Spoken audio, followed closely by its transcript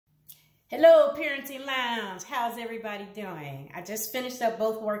Hello, Parenting Lounge. How's everybody doing? I just finished up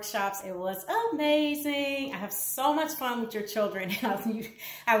both workshops. It was amazing. I have so much fun with your children.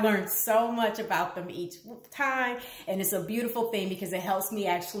 I learned so much about them each time. And it's a beautiful thing because it helps me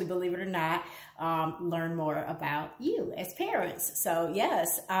actually, believe it or not, learn more about you as parents. So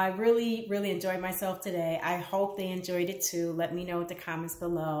yes, I really enjoyed myself today. I hope they enjoyed it too. Let me know in the comments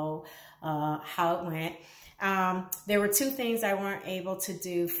below how it went. There were two things I weren't able to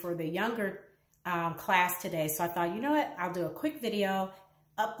do for the younger class today. So I thought, you know what, I'll do a quick video,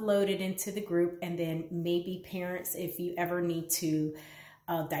 upload it into the group, and then maybe parents, if you ever need to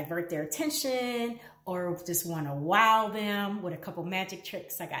divert their attention or just want to wow them with a couple magic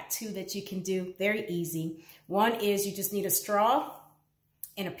tricks, I got two that you can do. Very easy. One is you just need a straw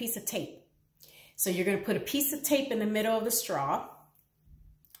and a piece of tape. So you're going to put a piece of tape in the middle of the straw,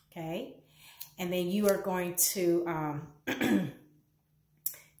 okay? And then you are going to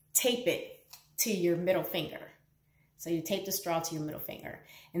tape it to your middle finger. So you tape the straw to your middle finger.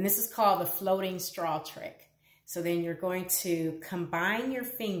 And this is called the floating straw trick. So then you're going to combine your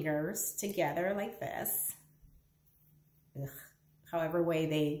fingers together like this. However way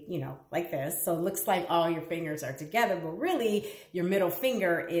they, like this. So it looks like all your fingers are together, but really your middle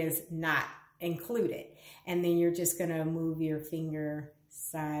finger is not included. And then you're just gonna move your finger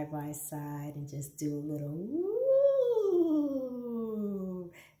side by side and just do a little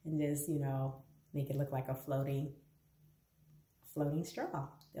woo, and just, make it look like a floating straw.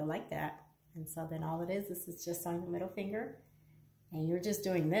 They'll like that. And so then all it is, this is just on your middle finger and you're just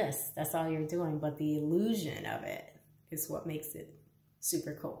doing this. That's all you're doing. But the illusion of it is what makes it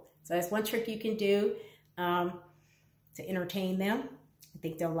super cool. So that's one trick you can do to entertain them. I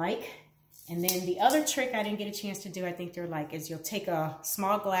think they'll like. And then the other trick I didn't get a chance to do, I think they're like, is you'll take a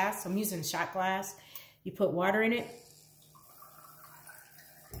small glass. I'm using a shot glass. You put water in it.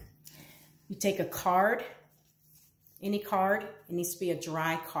 You take a card, any card. It needs to be a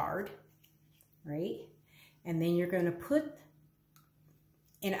dry card, right? And then you're going to put,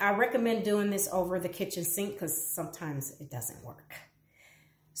 and I recommend doing this over the kitchen sink because sometimes it doesn't work.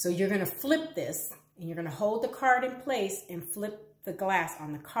 So you're going to flip this and you're going to hold the card in place and flip the glass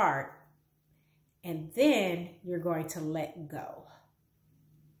on the card. And then you're going to let go.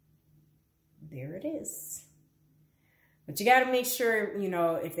 There it is. But you got to make sure,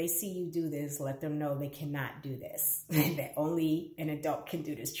 if they see you do this, let them know they cannot do this. That only an adult can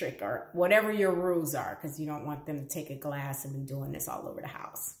do this trick or whatever your rules are, because you don't want them to take a glass and be doing this all over the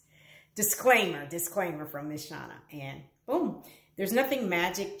house. Disclaimer from Miss Shauna. And boom, there's nothing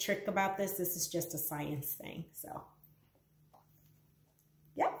magic trick about this. This is just a science thing. So,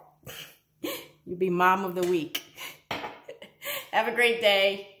 yep. You'll be mom of the week. Have a great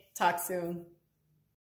day. Talk soon.